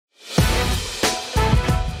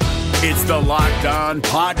It's the Locked On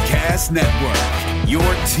Podcast Network, your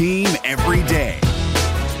team every day.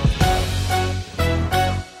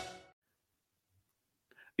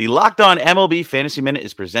 The Locked On MLB Fantasy Minute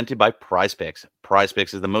is presented by Prize Picks. Prize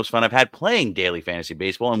Picks is the most fun I've had playing daily fantasy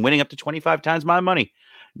baseball and winning up to 25 times my money.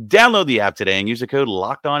 Download the app today and use the code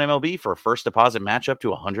LOCKEDONMLB for a first deposit match up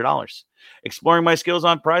to $100. Exploring my skills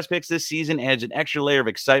on Prize Picks this season adds an extra layer of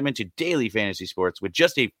excitement to daily fantasy sports. With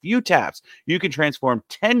just a few taps, you can transform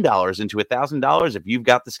 $10 into $1,000 if you've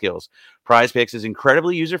got the skills. Prize Picks is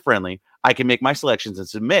incredibly user-friendly. I can make my selections and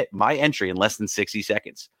submit my entry in less than 60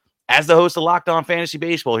 seconds. As the host of Locked On Fantasy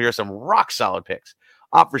Baseball, here are some rock-solid picks.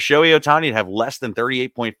 Opt for Shohei Ohtani to have less than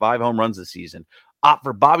 38.5 home runs this season. Opt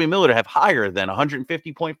for Bobby Miller to have higher than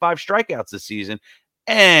 150.5 strikeouts this season.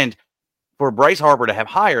 And for Bryce Harper to have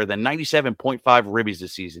higher than 97.5 ribbies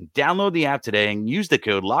this season. Download the app today and use the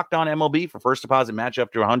code LOCKEDONMLB for first deposit match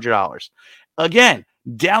up to $100. Again,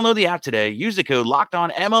 download the app today. Use the code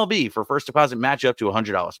LOCKEDONMLB for first deposit match up to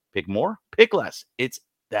 $100. Pick more, pick less. It's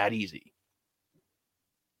that easy.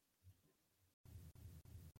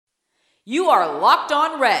 You are Locked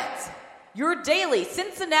On Reds, your daily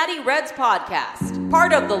Cincinnati Reds podcast.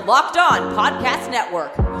 Part of the Locked On Podcast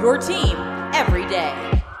Network, your team every day.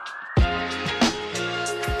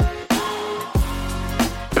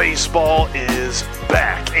 Baseball is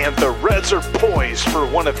back, and the Reds are poised for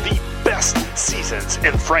one of the best seasons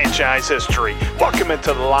in franchise history. Welcome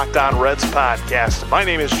into the Locked On Reds podcast. My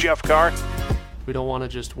name is Jeff Carr. We don't want to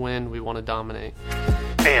just win, we want to dominate.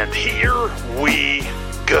 And here we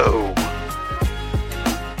go.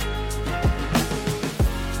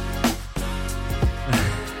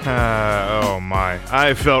 Oh my.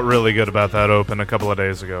 I felt really good about that open a couple of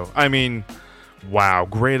days ago. I mean, wow,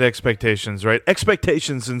 great expectations, right?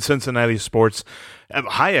 Expectations in Cincinnati sports,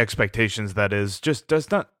 high expectations, that is, just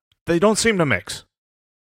they don't seem to mix.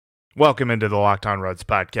 Welcome into the Locked On Reds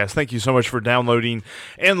podcast. Thank you so much for downloading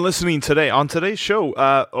and listening today. On today's show,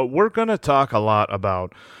 we're going to talk a lot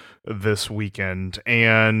about this weekend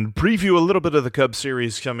and preview a little bit of the Cubs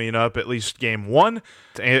series coming up, at least game one,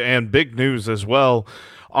 and big news as well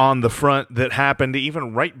on the front that happened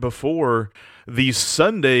even right before the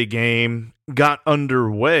Sunday game got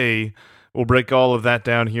underway. We'll break all of that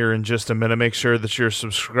down here in just a minute. Make sure that you're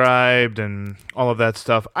subscribed and all of that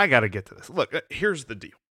stuff. I got to get to this. Look, here's the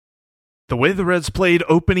deal. The way the Reds played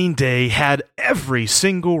opening day had every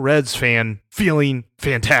single Reds fan feeling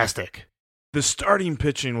fantastic. The starting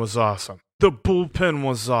pitching was awesome. The bullpen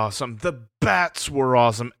was awesome. The bats were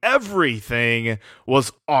awesome. Everything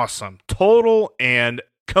was awesome. Total and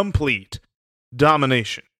complete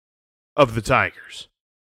domination of the Tigers.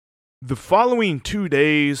 The following 2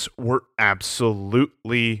 days were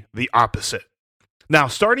absolutely the opposite. Now,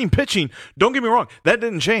 starting pitching, don't get me wrong, that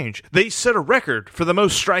didn't change. They set a record for the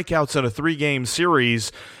most strikeouts in a 3-game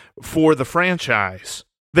series for the franchise.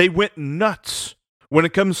 They went nuts. When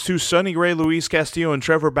it comes to Sonny Gray, Luis Castillo, and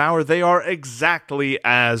Trevor Bauer, they are exactly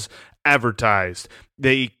as advertised.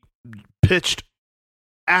 They pitched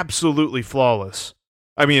absolutely flawless.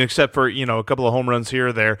 I mean, except for, a couple of home runs here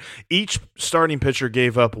or there. Each starting pitcher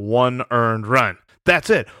gave up one earned run. That's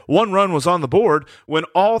it. One run was on the board when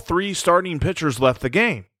all three starting pitchers left the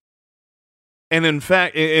game. And in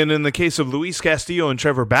fact, in the case of Luis Castillo and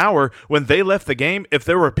Trevor Bauer, when they left the game, if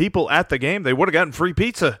there were people at the game, they would have gotten free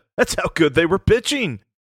pizza. That's how good they were pitching.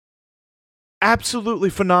 Absolutely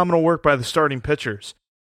phenomenal work by the starting pitchers.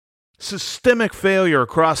 Systemic failure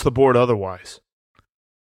across the board otherwise.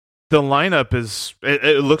 The lineup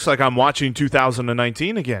it looks like I'm watching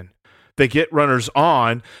 2019 again. They get runners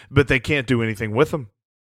on, but they can't do anything with them.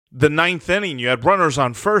 The ninth inning, you had runners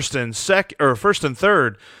on first and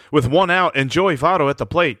third with one out, and Joey Votto at the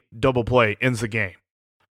plate. Double play ends the game.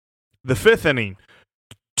 The fifth inning,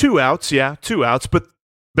 2 outs, but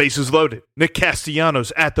bases loaded. Nick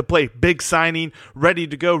Castellanos at the plate. Big signing, ready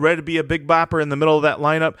to go, ready to be a big bopper in the middle of that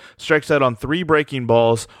lineup. Strikes out on 3 breaking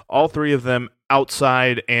balls, all 3 of them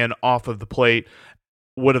outside and off of the plate.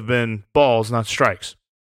 Would have been balls, not strikes.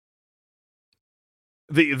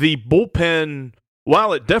 The bullpen,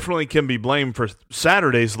 while it definitely can be blamed for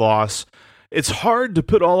Saturday's loss, it's hard to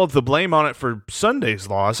put all of the blame on it for Sunday's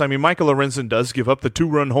loss. I mean, Michael Lorenzen does give up the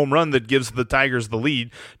 2-run home run that gives the Tigers the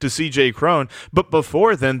lead to C.J. Cron. But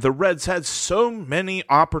before then, the Reds had so many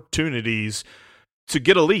opportunities to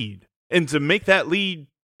get a lead and to make that lead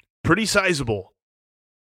pretty sizable.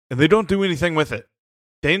 And they don't do anything with it.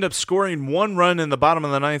 They end up scoring 1 run in the bottom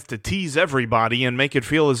of the ninth to tease everybody and make it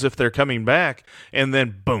feel as if they're coming back. And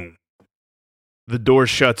then, boom, the door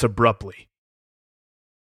shuts abruptly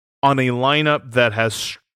on a lineup that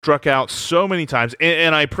has struck out so many times,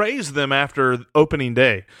 and I praised them after opening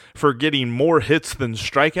day for getting more hits than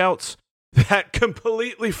strikeouts. That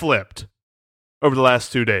completely flipped over the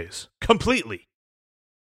last 2 days. Completely.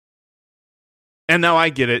 And now I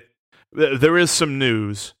get it. There is some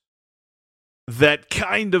news that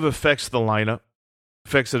kind of affects the lineup,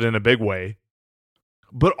 affects it in a big way.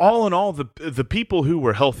 But all in all, the people who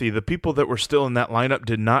were healthy, the people that were still in that lineup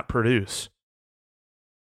did not produce.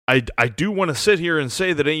 I do want to sit here and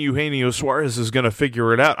say that Eugenio Suarez is going to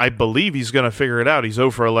figure it out. I believe he's going to figure it out. He's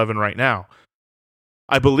 0 for 11 right now.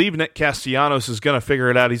 I believe Nick Castellanos is going to figure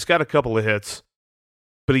it out. He's got a couple of hits,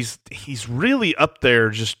 but he's really up there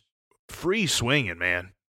just free swinging,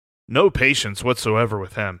 man. No patience whatsoever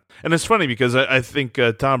with him. And it's funny because I think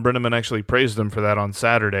Tom Brenneman actually praised him for that on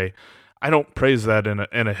Saturday. I don't praise that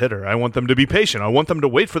in a hitter. I want them to be patient. I want them to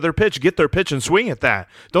wait for their pitch, get their pitch, and swing at that.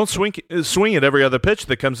 Don't swing at every other pitch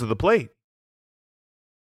that comes to the plate.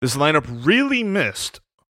 This lineup really missed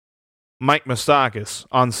Mike Moustakas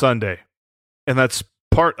on Sunday, and that's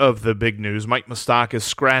part of the big news. Mike Moustakas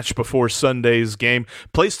scratched before Sunday's game,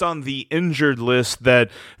 placed on the injured list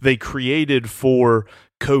that they created for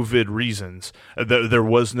COVID reasons. There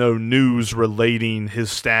was no news relating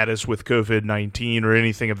his status with COVID-19 or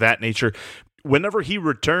anything of that nature. Whenever he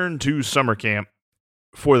returned to summer camp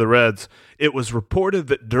for the Reds, it was reported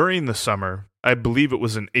that during the summer, I believe it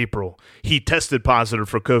was in April, he tested positive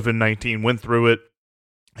for COVID-19, went through it,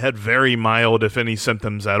 had very mild, if any,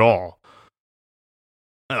 symptoms at all.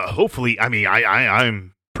 Hopefully,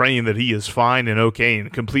 I'm praying that he is fine and okay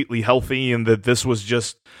and completely healthy and that this was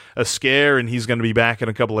just a scare and he's going to be back in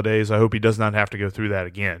a couple of days. I hope he does not have to go through that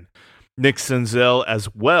again. Nick Senzel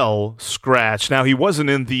as well scratched. Now, he wasn't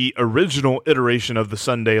in the original iteration of the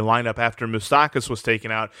Sunday lineup after Moustakas was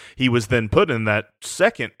taken out. He was then put in that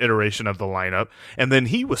second iteration of the lineup, and then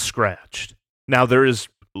he was scratched. Now, there is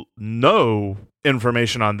no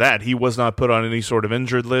information on that. He was not put on any sort of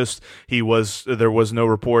injured list. There was no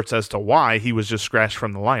reports as to why. He was just scratched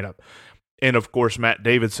from the lineup. And of course, Matt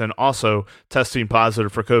Davidson also testing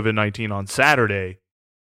positive for COVID-19 on Saturday.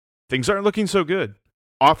 Things aren't looking so good.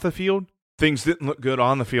 Off the field, things didn't look good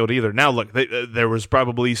on the field either. Now, look, there was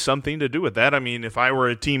probably something to do with that. I mean, if I were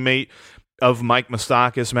a teammate of Mike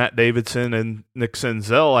Moustakas, Matt Davidson, and Nick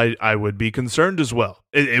Senzel, I would be concerned as well.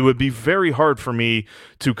 It would be very hard for me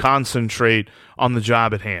to concentrate on the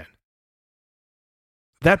job at hand.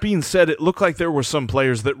 That being said, it looked like there were some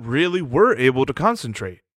players that really were able to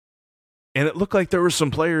concentrate. And it looked like there were some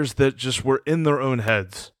players that just were in their own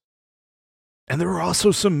heads. And there were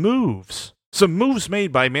also some moves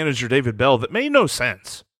made by manager David Bell that made no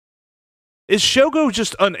sense. Is Shogo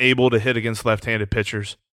just unable to hit against left-handed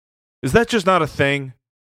pitchers? Is that just not a thing?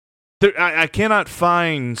 I cannot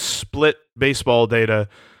find split baseball data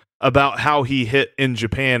about how he hit in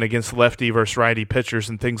Japan against lefty versus righty pitchers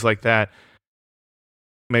and things like that.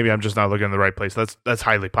 Maybe I'm just not looking in the right place. That's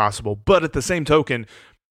highly possible. But at the same token,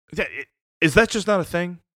 is that just not a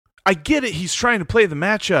thing? I get it. He's trying to play the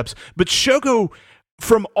matchups. But Shogo,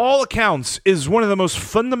 from all accounts, is one of the most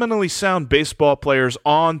fundamentally sound baseball players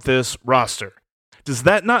on this roster. Does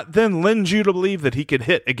that not then lend you to believe that he could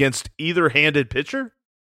hit against either-handed pitcher?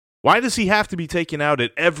 Why does he have to be taken out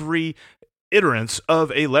at every iterance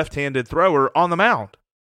of a left-handed thrower on the mound?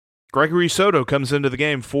 Gregory Soto comes into the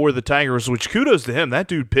game for the Tigers, which kudos to him. That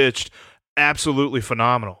dude pitched absolutely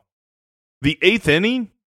phenomenal. The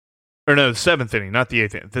seventh inning, not the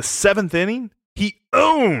eighth inning. The seventh inning, he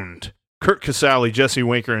owned Kurt Casale, Jesse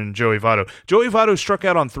Winker, and Joey Votto. Joey Votto struck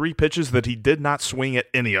out on 3 pitches that he did not swing at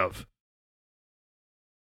any of.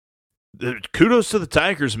 Kudos to the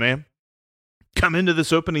Tigers, man. Come into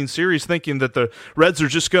this opening series thinking that the Reds are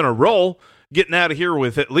just going to roll, getting out of here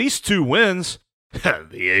with at least 2 wins.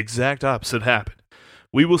 The exact opposite happened.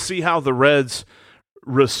 We will see how the Reds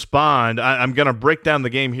respond. I'm going to break down the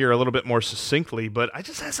game here a little bit more succinctly, but I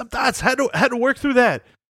just had some thoughts. Had to work through that.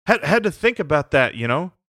 Had to think about that, you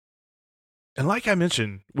know? And like I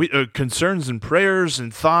mentioned, concerns and prayers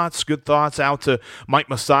and thoughts, good thoughts out to Mike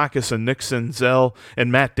Moustakas and Nick Senzel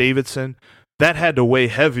and Matt Davidson. That had to weigh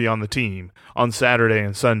heavy on the team on Saturday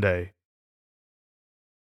and Sunday.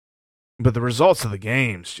 But the results of the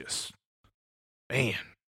games just, man.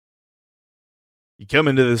 You come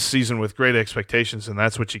into this season with great expectations, and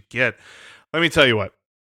that's what you get. Let me tell you what.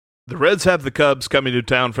 The Reds have the Cubs coming to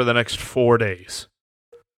town for the next 4 days.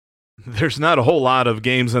 There's not a whole lot of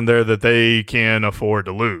games in there that they can afford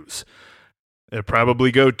to lose. They'll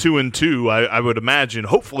probably go 2-2, I would imagine.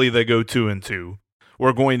 Hopefully they go 2-2.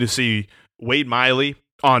 We're going to see Wade Miley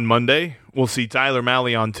on Monday. We'll see Tyler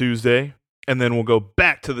Mahle on Tuesday. And then we'll go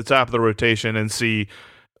back to the top of the rotation and see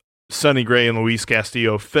Sonny Gray and Luis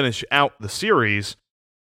Castillo finish out the series.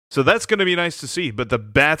 So that's going to be nice to see, but the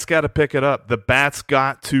bats got to pick it up. The bats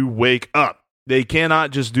got to wake up. They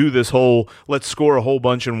cannot just do this whole let's score a whole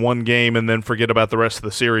bunch in one game and then forget about the rest of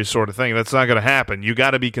the series sort of thing. That's not going to happen. You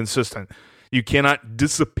got to be consistent. You cannot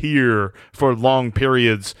disappear for long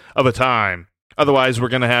periods of a time. Otherwise, we're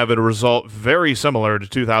going to have a result very similar to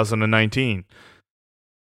 2019.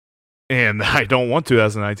 And I don't want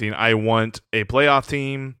 2019. I want a playoff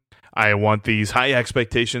team. I want these high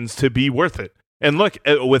expectations to be worth it. And look,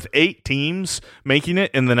 with 8 teams making it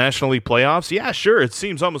in the National League playoffs, yeah, sure, it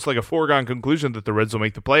seems almost like a foregone conclusion that the Reds will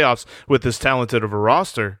make the playoffs with this talented of a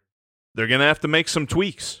roster. They're going to have to make some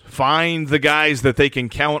tweaks, find the guys that they can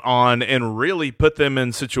count on, and really put them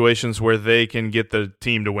in situations where they can get the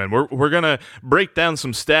team to win. We're going to break down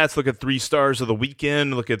some stats, look at 3 stars of the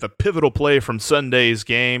weekend, look at the pivotal play from Sunday's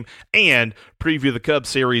game, and preview the Cubs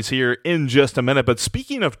series here in just a minute. But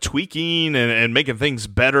speaking of tweaking and making things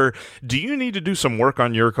better, do you need to do some work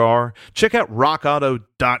on your car? Check out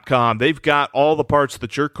rockauto.com. They've got all the parts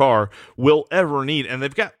that your car will ever need, and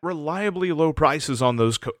they've got reliably low prices on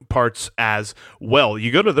those parts as well.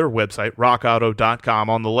 You go to their website, rockauto.com.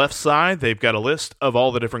 On the left side, they've got a list of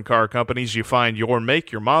all the different car companies. You find your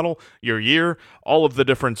make, your model, your year, all of the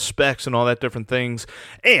different specs and all that different things.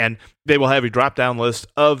 And they will have a drop-down list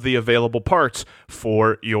of the available parts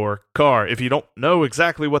for your car. If you don't know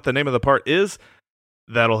exactly what the name of the part is,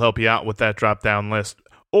 that'll help you out with that drop-down list.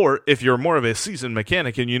 Or if you're more of a seasoned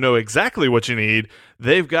mechanic and you know exactly what you need,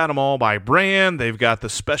 they've got them all by brand. They've got the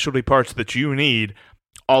specialty parts that you need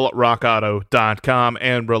all at rockauto.com,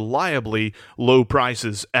 and reliably low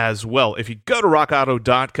prices as well. If you go to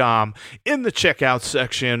rockauto.com, in the checkout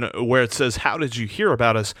section where it says, "How did you hear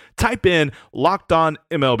about us?" type in Locked On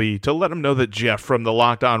MLB to let them know that Jeff from the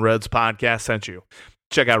Locked On Reds podcast sent you.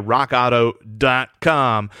 Check out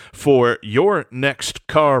rockauto.com for your next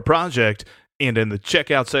car project. And in the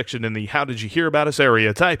checkout section in the How Did You Hear About Us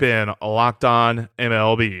area, type in Locked On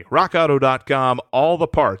MLB. RockAuto.com, all the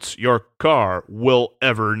parts your car will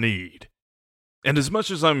ever need. And as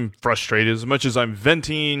much as I'm frustrated, as much as I'm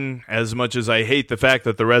venting, as much as I hate the fact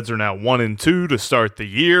that the Reds are now 1-2 to start the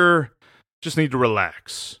year, just need to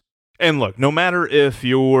relax. And look, no matter if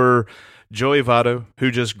you're Joey Votto,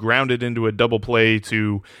 who just grounded into a double play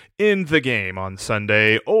to end the game on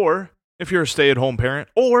Sunday, or if you're a stay-at-home parent,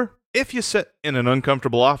 or if you sit in an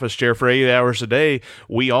uncomfortable office chair for 8 hours a day,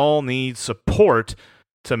 we all need support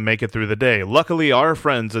to make it through the day. Luckily, our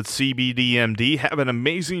friends at CBDMD have an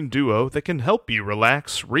amazing duo that can help you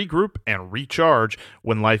relax, regroup, and recharge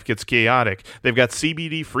when life gets chaotic. They've got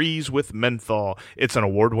CBD Freeze with menthol. It's an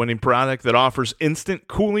award-winning product that offers instant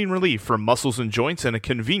cooling relief for muscles and joints in a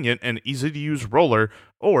convenient and easy-to-use roller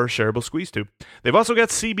or shareable squeeze tube. They've also got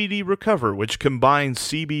CBD Recover, which combines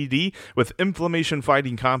CBD with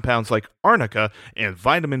inflammation-fighting compounds like arnica and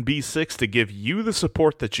vitamin B6 to give you the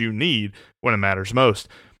support that you need when it matters most.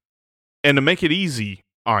 And to make it easy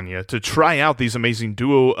on you to try out these amazing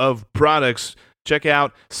duo of products, check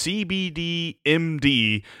out cbdmd.com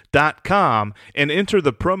and enter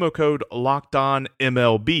the promo code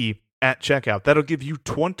LOCKEDONMLB at checkout. That'll give you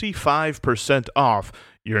 25% off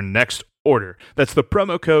your next order. That's the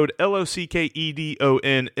promo code LOCKEDONMLB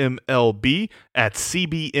at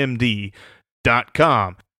cbmd.com.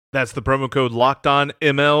 That's the promo code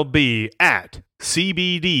LOCKEDONMLB at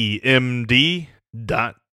cbdmd.com.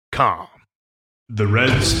 The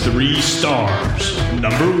Reds' 3 stars.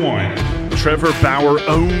 Number 1. Trevor Bauer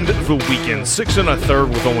owned the weekend, 6 1/3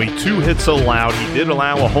 with only 2 hits allowed. He did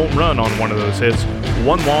allow a home run on one of those hits,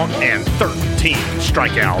 1 walk, and 13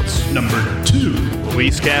 strikeouts. Number 2.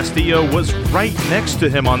 Luis Castillo was right next to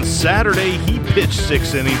him on Saturday. He pitched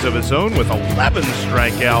 6 innings of his own with 11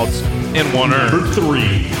 strikeouts and 1 earned. Number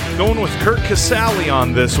 3. Going with Curt Casali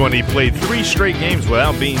on this one. He played 3 straight games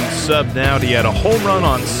without being subbed out. He had a home run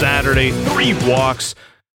on Saturday, 3 walks,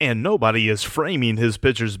 and nobody is framing his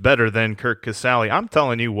pitchers better than Curt Casali. I'm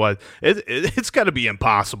telling you what, it's got to be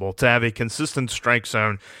impossible to have a consistent strike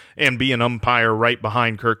zone and be an umpire right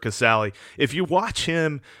behind Curt Casali. If you watch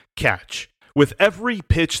him catch, with every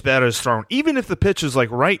pitch that is thrown, even if the pitch is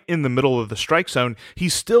like right in the middle of the strike zone, he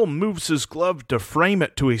still moves his glove to frame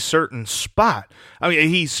it to a certain spot. I mean,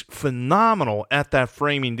 he's phenomenal at that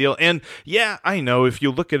framing deal. And yeah, I know if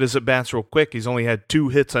you look at his at-bats real quick, he's only had 2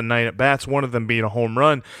 hits on 9 at-bats, one of them being a home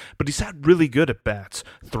run, but he's had really good at-bats.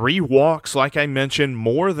 3 walks, like I mentioned,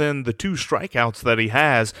 more than the 2 strikeouts that he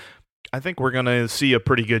has. I think we're going to see a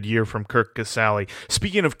pretty good year from Curt Casali.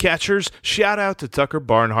 Speaking of catchers, shout out to Tucker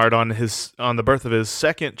Barnhart on the birth of his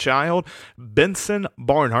second child. Benson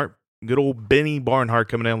Barnhart Good old Benny Barnhart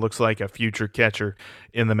coming in, looks like a future catcher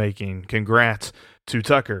in the making. Congrats to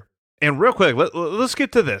Tucker. And real quick, let's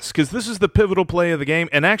get to this, because this is the pivotal play of the game.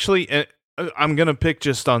 And actually, I'm going to pick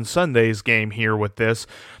just on Sunday's game here with this.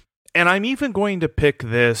 And I'm even going to pick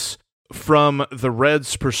this from the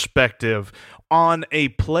Reds' perspective on a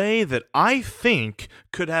play that I think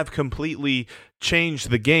could have completely changed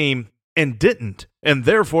the game and didn't, and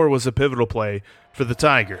therefore was a pivotal play for the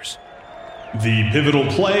Tigers. The pivotal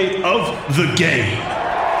play of the game.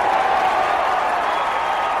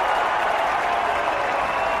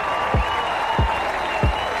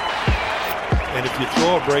 And if you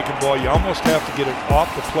throw a breaking ball, you almost have to get it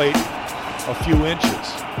off the plate a few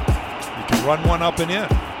inches. You can run one up and in.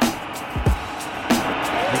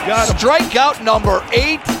 You got him. Strikeout number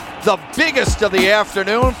 8, the biggest of the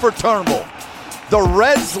afternoon for Turnbull. The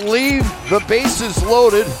Reds leave the bases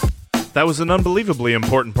loaded. That was an unbelievably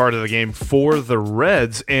important part of the game for the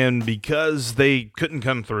Reds, and because they couldn't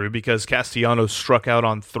come through, because Castellanos struck out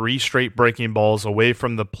on 3 straight breaking balls away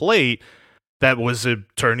from the plate, that was a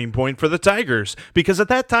turning point for the Tigers, because at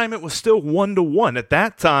that time it was still 1-1. At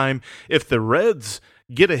that time, if the Reds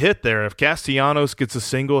get a hit there, if Castellanos gets a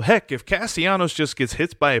single, heck, if Castellanos just gets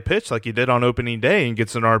hit by a pitch like he did on opening day and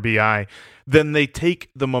gets an RBI, then they take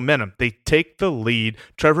the momentum. They take the lead.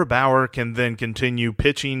 Trevor Bauer can then continue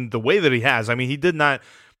pitching the way that he has. I mean, it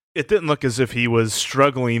didn't look as if he was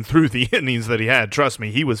struggling through the innings that he had. Trust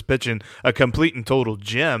me, he was pitching a complete and total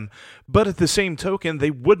gem. But at the same token, they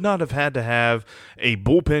would not have had to have a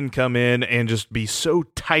bullpen come in and just be so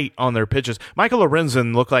tight on their pitches. Michael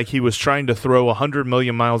Lorenzen looked like he was trying to throw 100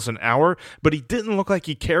 million miles an hour, but he didn't look like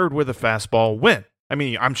he cared where the fastball went. I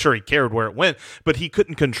mean, I'm sure he cared where it went, but he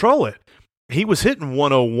couldn't control it. He was hitting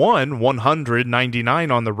 101, 100,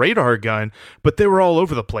 99 on the radar gun, but they were all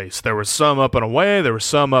over the place. There was some up and away, there was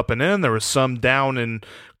some up and in, there was some down and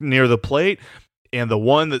near the plate, and the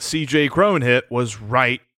one that C.J. Cron hit was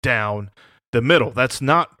right down the middle. That's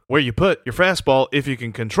not where you put your fastball if you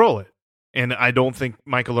can control it. And I don't think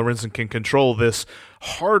Michael Lorenzen can control this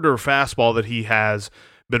harder fastball that he has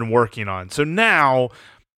been working on. So now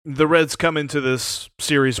the Reds come into this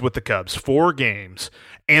series with the Cubs, 4 games.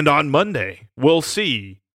 And on Monday, we'll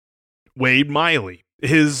see Wade Miley,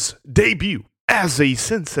 his debut as a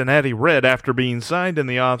Cincinnati Red after being signed in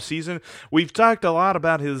the offseason. We've talked a lot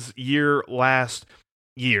about his year last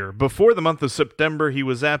year. Before the month of September, he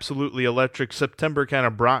was absolutely electric. September kind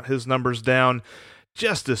of brought his numbers down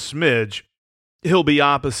just a smidge. He'll be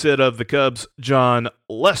opposite of the Cubs' John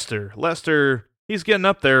Lester. Lester, he's getting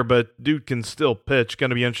up there, but dude can still pitch. Going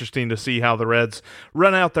to be interesting to see how the Reds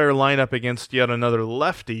run out their lineup against yet another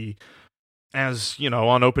lefty. As, you know,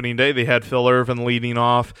 on opening day, they had Phil Ervin leading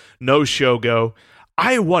off. No Shogo.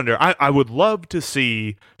 I wonder, I would love to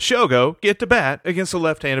see Shogo get to bat against a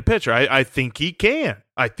left-handed pitcher. I think he can.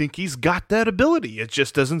 I think he's got that ability. It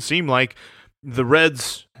just doesn't seem like the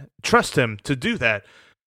Reds trust him to do that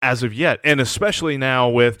as of yet, and especially now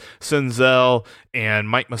with Senzel and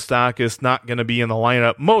Mike Moustakas not going to be in the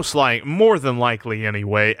lineup, more than likely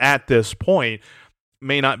anyway, at this point,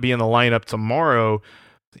 may not be in the lineup tomorrow.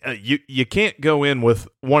 You can't go in with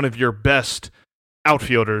one of your best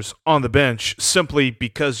outfielders on the bench simply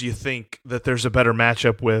because you think that there's a better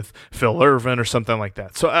matchup with Phil Ervin or something like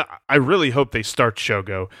that. So I really hope they start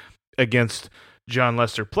Shogo against John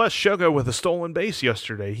Lester. Plus, Shogo with a stolen base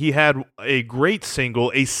yesterday. He had a great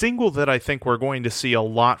single, a single that I think we're going to see a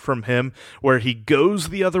lot from him, where he goes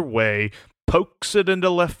the other way, pokes it into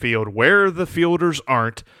left field where the fielders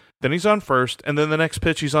aren't, then he's on first, and then the next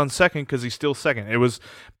pitch he's on second because he's still second. It was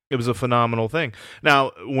a phenomenal thing.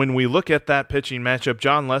 Now, when we look at that pitching matchup,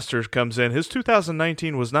 John Lester comes in. His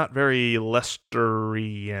 2019 was not very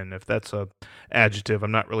Lesterian, if that's a adjective.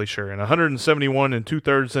 I'm not really sure. In 171 and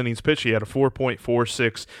 2/3 innings pitched, he had a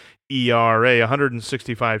 4.46 ERA,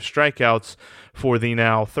 165 strikeouts for the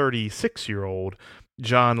now 36-year-old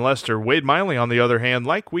John Lester. Wade Miley, on the other hand,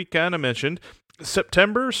 like we kind of mentioned,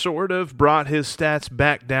 September sort of brought his stats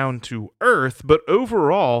back down to earth, but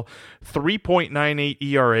overall, 3.98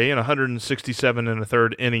 ERA and 167 and a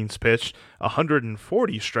third innings pitched,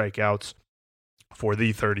 140 strikeouts for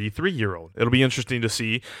the 33-year-old. It'll be interesting to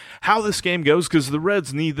see how this game goes because the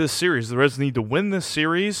Reds need this series. The Reds need to win this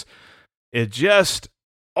series. It just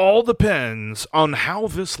all depends on how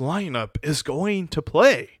this lineup is going to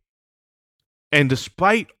play. And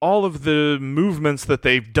despite all of the movements that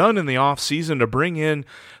they've done in the offseason to bring in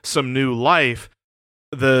some new life,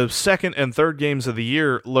 the second and third games of the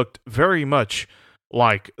year looked very much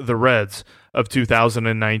like the Reds of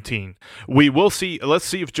 2019. We will see. Let's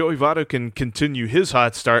see if Joey Votto can continue his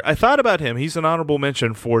hot start. I thought about him. He's an honorable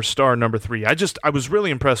mention for star number 3. I was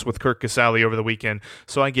really impressed with Kirk Casale over the weekend,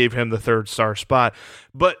 so I gave him the 3rd star spot.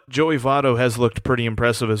 But Joey Votto has looked pretty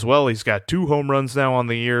impressive as well. He's got 2 home runs now on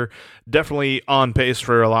the year. Definitely on pace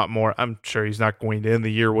for a lot more. I'm sure he's not going to end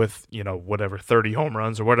the year with, 30 home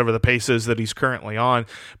runs or whatever the pace is that he's currently on.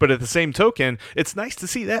 But at the same token, it's nice to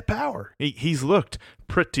see that power. He's looked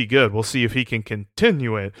pretty good. We'll see if he can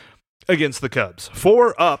continue it against the Cubs.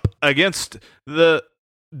 4 up against the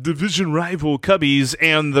division rival Cubbies,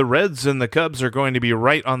 and the Reds and the Cubs are going to be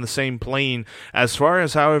right on the same plane as far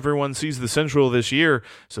as how everyone sees the Central this year.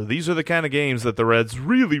 So these are the kind of games that the Reds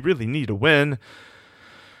really, really need to win.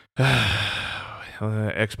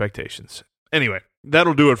 Expectations. Anyway,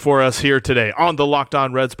 that'll do it for us here today on the Locked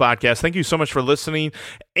On Reds podcast. Thank you so much for listening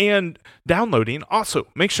and downloading. Also,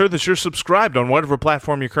 make sure that you're subscribed on whatever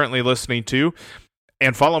platform you're currently listening to.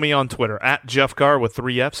 And follow me on Twitter at Jeff Carr with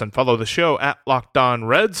 3 Fs, and follow the show at Locked On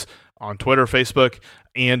Reds on Twitter, Facebook,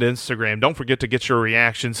 and Instagram. Don't forget to get your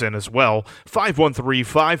reactions in as well.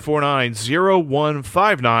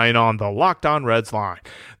 513-549-0159 on the Locked On Reds line.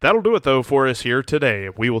 That'll do it, though, for us here today.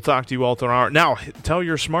 We will talk to you all tomorrow. Now, tell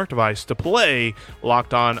your smart device to play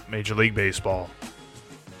Locked On Major League Baseball.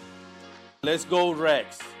 Let's go,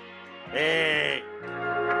 Reds. Hey.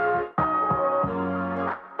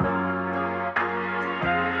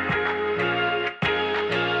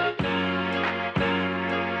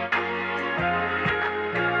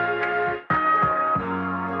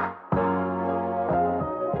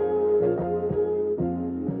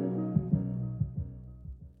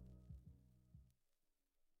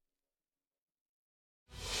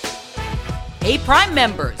 Hey, Prime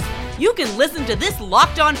members, you can listen to this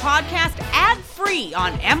Locked On podcast ad-free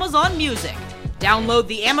on Amazon Music. Download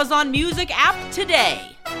the Amazon Music app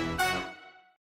today.